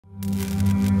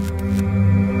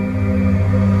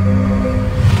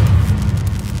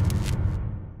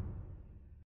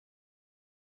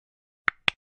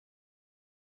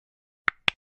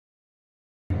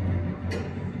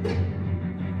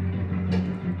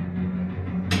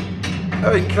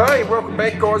Okay, welcome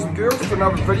back guys and girls to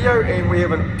another video, and we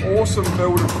have an awesome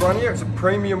build in front of you. It's a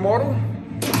premium model.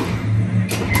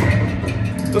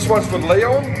 This one's for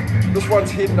Leon. This one's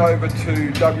heading over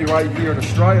to WA here in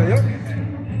Australia,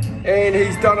 and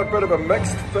he's done a bit of a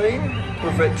mixed theme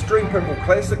with Xtreme Pinball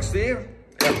Classics there.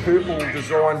 Our purple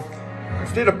design,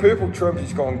 instead of purple trims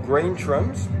he's gone green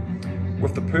trims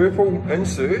with the purple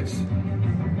inserts,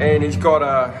 and he's got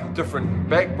a different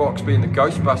back box being the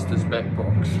Ghostbusters back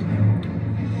box.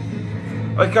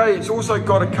 Okay, it's also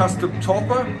got a custom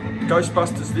topper,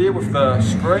 Ghostbusters there with the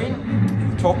screen,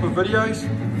 the topper videos.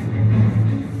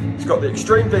 It's got the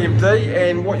Xtreme DMD,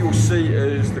 and what you'll see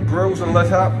is the grills are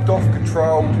lit up, DOF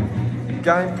controlled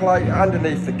gameplay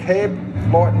underneath the cab,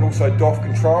 light and also DOF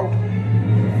controlled.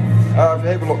 If you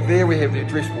have a look there, we have the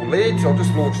addressable LEDs. I'll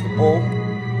just launch the ball.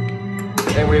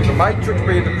 And we have the Matrix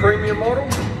being the premium model.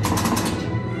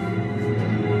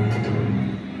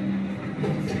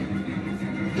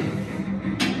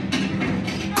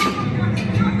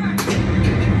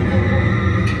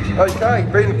 Okay,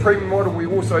 being the premium model, we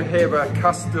also have a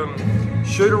custom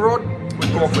shooter rod.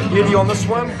 We've gone for Eddie on this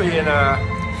one, being a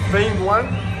themed one,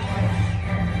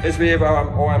 as we have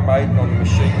Iron Maiden on the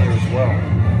machine there as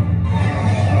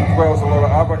well as a lot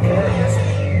of other characters.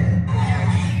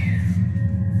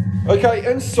 Okay,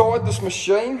 inside this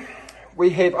machine,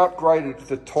 we have upgraded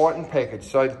the Titan package.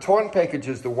 So the Titan package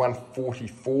is the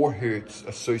 144 Hz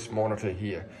ASUS monitor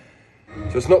here.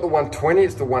 So it's not the 120,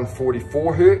 it's the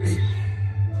 144 Hz.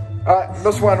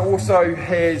 This one also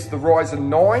has the Ryzen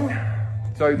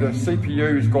 9, so the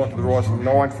CPU has gone to the Ryzen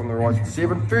 9 from the Ryzen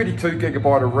 7, 32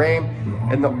 GB of RAM,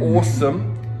 and the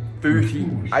awesome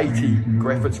 3080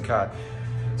 graphics card.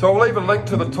 So I'll leave a link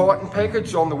to the Titan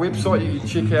package on the website. You can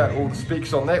check out all the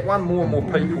specs on that one. More and more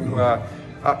people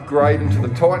upgrade into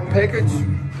the Titan package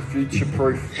to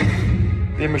future-proof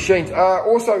their machines.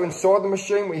 Also inside the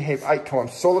machine we have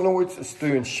 8x solenoids, a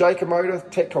stir and shaker motor,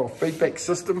 tactile feedback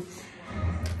system.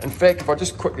 In fact, if I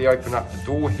just quickly open up the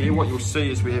door here, what you'll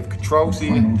see is we have controls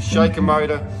here, the shaker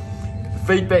motor, the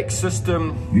feedback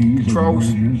system,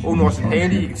 controls, all nice and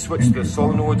handy. You can switch the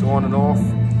solenoids on and off,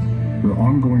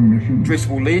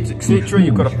 addressable LEDs, etc.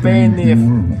 You've got a fan there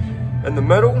in the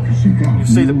middle. You'll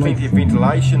see the plenty of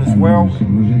ventilation as well,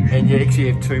 and you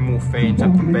actually have two more fans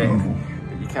up the back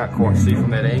that you can't quite see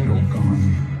from that angle.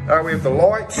 We have the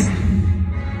lights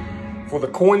for the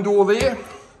coin door there.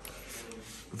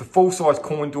 The full-size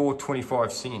coin door,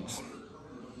 25 cents.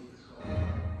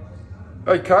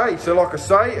 Okay, so like I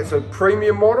say, it's a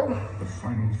premium model. The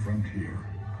final frontier.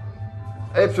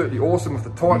 Absolutely awesome with the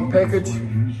Titan package.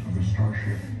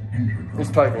 Let's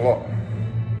take a look.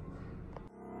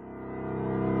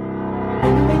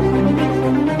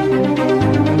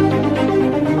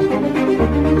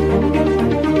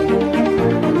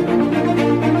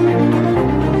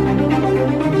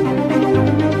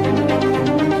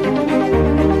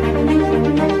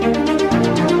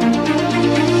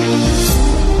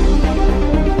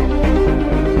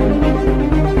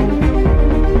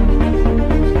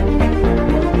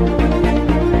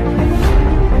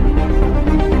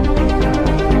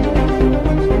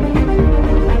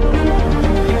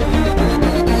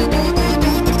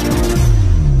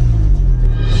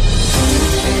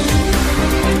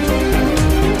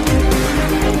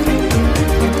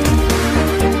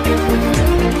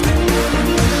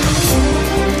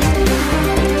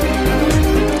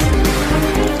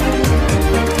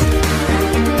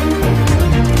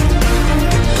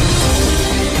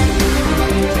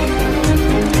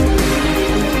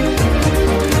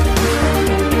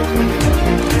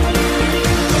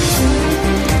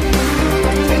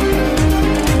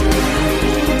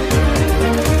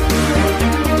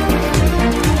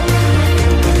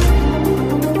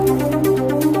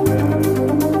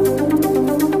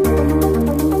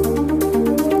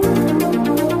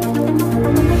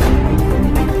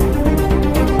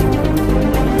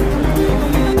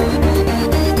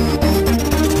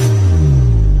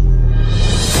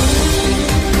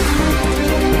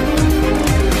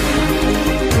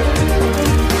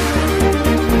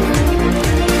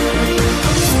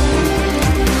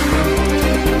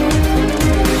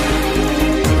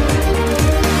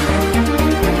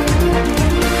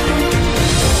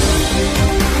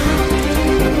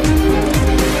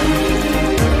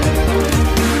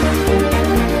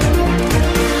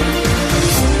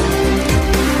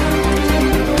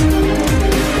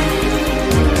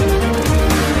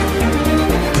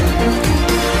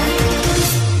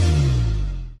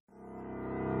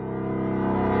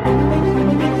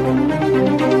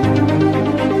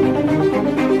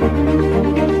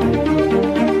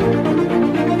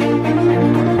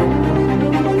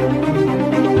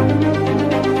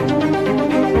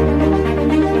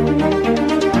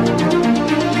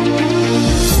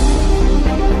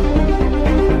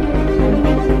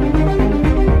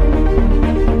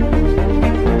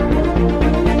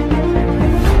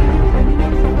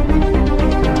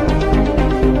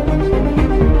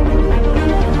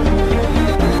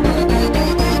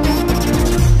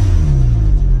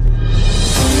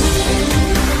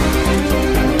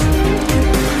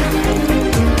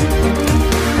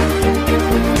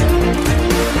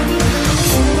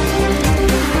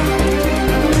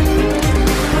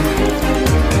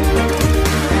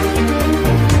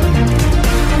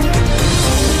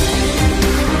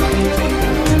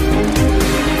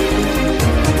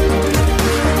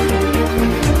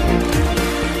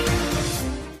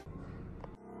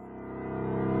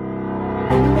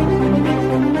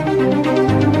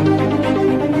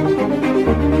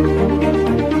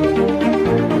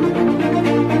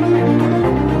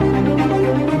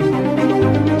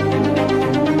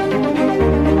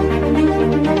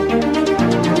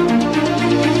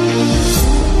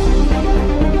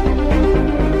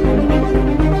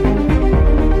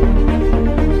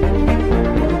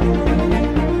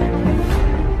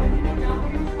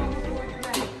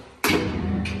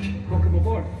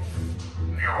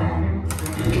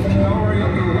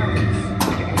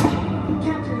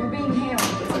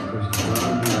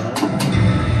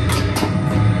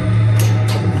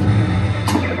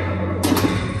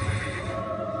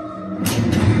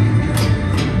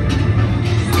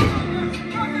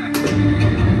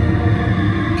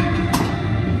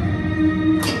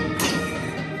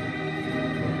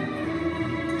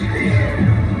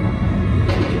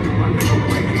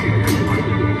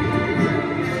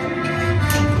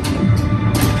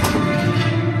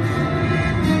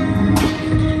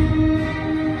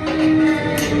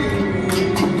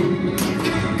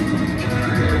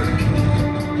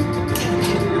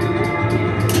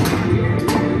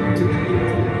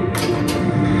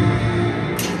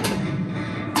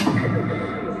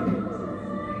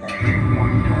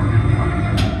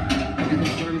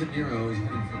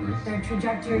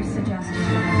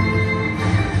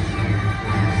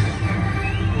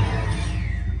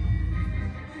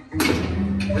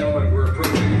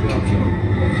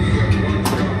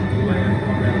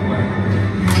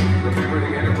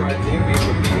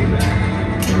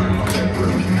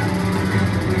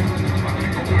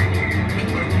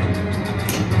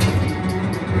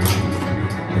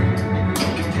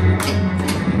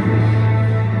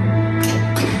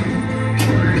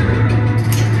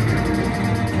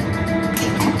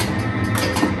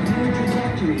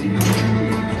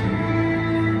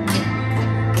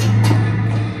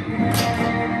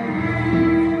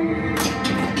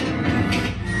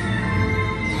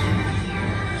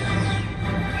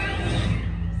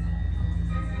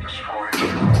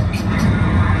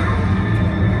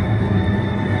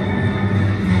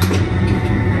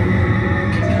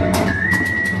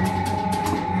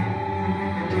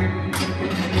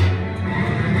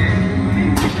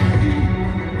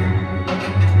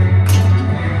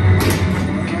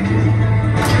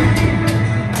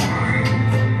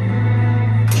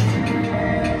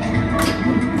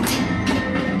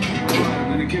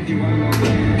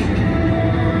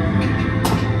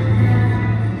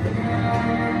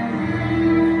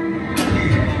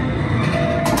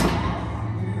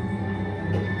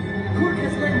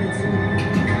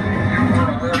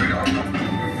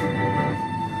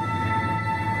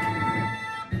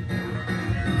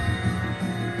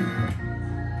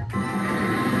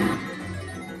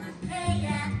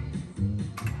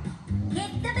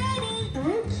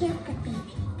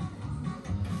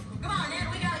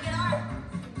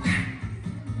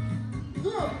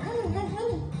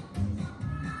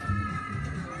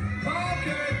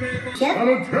 And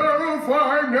a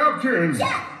terrifying napkin!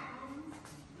 Yeah.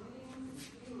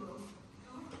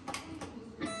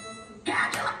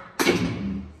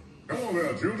 Hello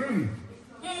there, children.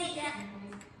 Hey,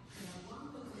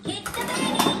 kick the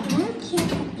baby. Don't kick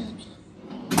the baby.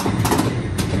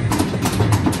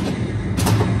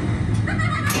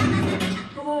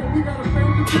 Come on, we gotta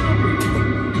save the children.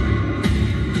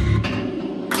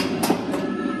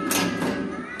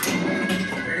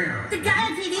 The guy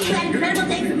on TV who had incredible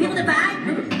things for people to buy,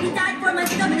 he died 4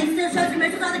 months ago, but they still show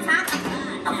commercials all the time.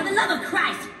 Oh, for the love of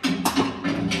Christ.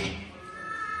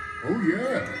 Oh,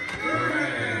 yeah.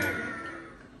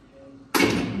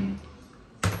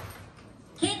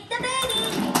 Kick the baby.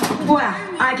 Well,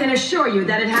 I can assure you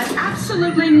that it has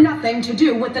absolutely nothing to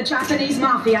do with the Japanese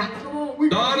mafia.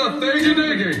 Not a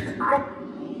thingy-dingy!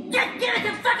 Just give it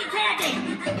some fucking candy.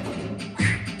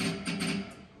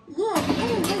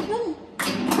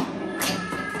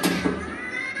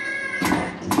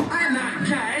 I'm not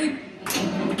gay.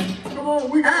 Come on,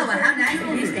 Oh, well, how nice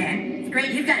of you, Stan. It's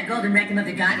great you've got a golden rectum of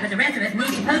the god, but the rest of us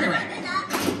need to pose away.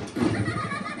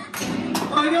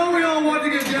 I know we all want to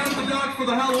get down to the docks for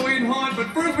the Halloween haunt, but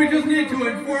first we just need to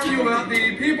inform you about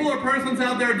the people or persons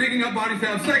out there digging up bodies to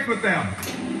have sex with them.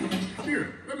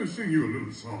 Here, let me sing you a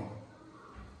little song.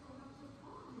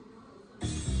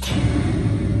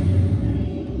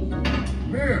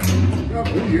 Man,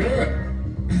 oh yeah.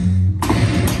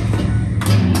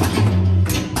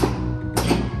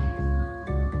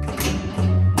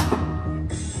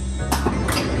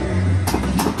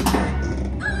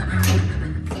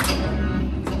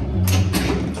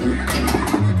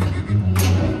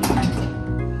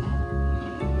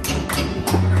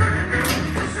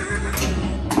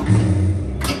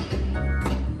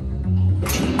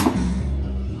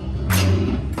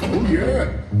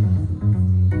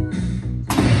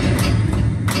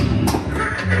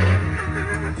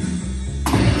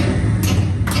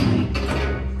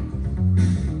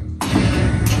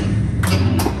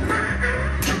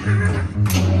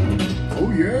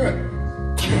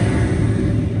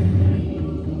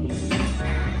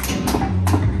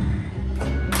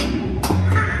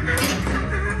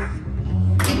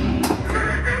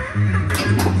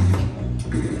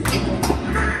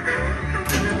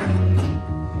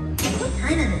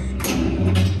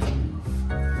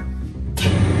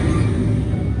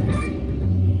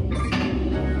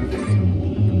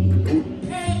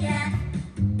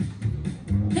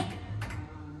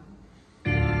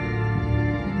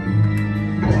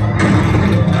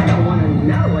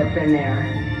 In there.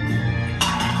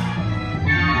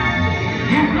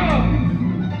 You come!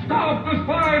 Stop the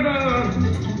spider!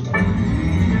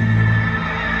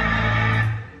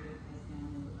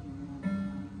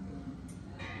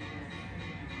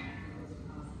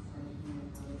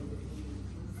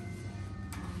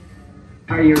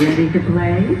 Are you ready to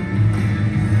play?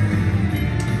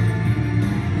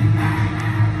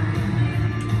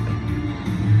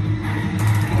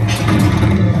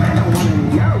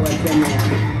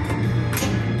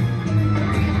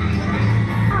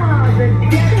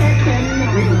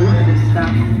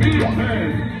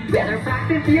 Better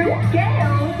practice your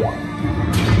scales.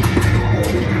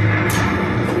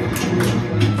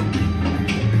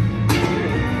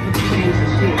 Change the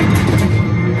shape.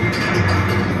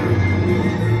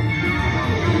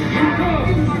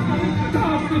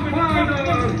 Stop the spider!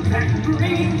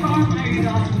 Extreme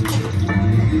tornado!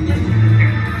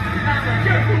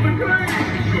 Get from the grave!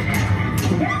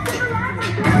 Get to the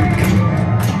laboratory!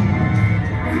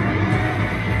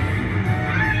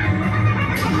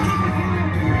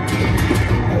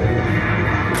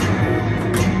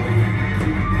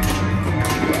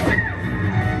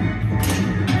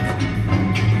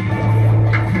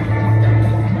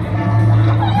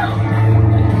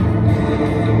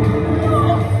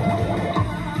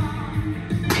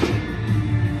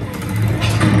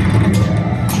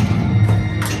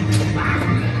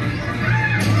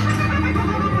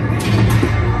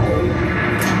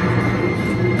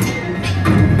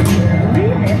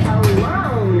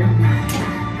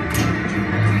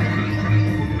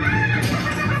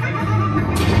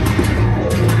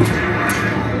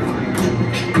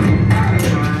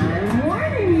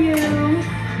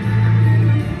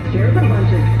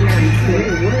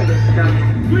 stuff.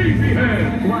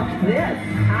 Sleepyhead. What's this?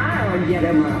 I'll get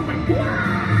him up.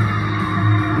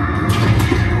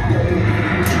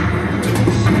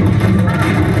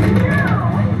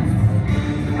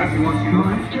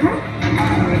 Monster?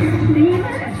 Demon?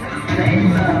 Say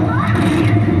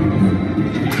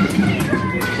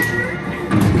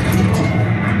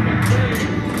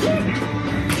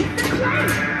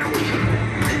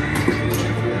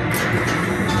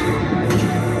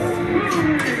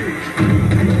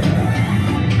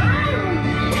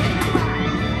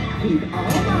keep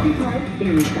all body parts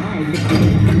inside the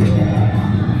cage.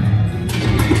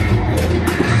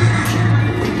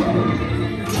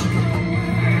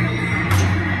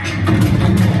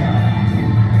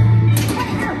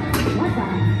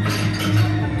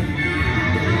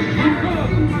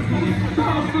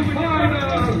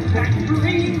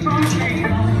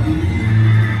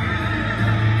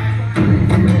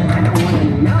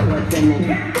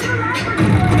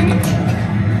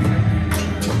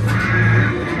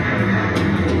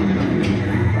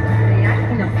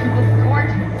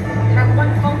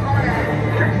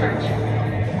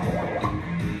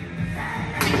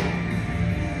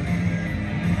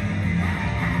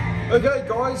 Okay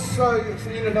guys, so it's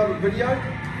the end of another video.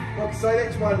 Like I say,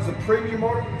 that one is a premium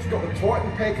model. It's got the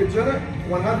Titan package in it,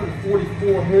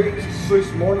 144 Hz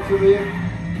ASUS monitor there,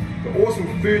 the awesome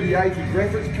 3080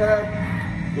 graphics card,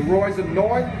 the Ryzen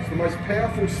 9. It's the most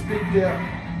powerful spec'd out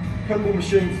pinball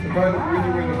machines available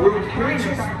anywhere in the world to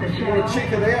purchase. If you want to check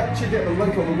it out, check out the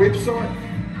link on the website.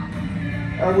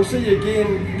 We'll see you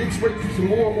again next week for some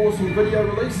more awesome video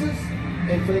releases,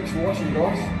 and thanks for watching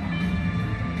guys.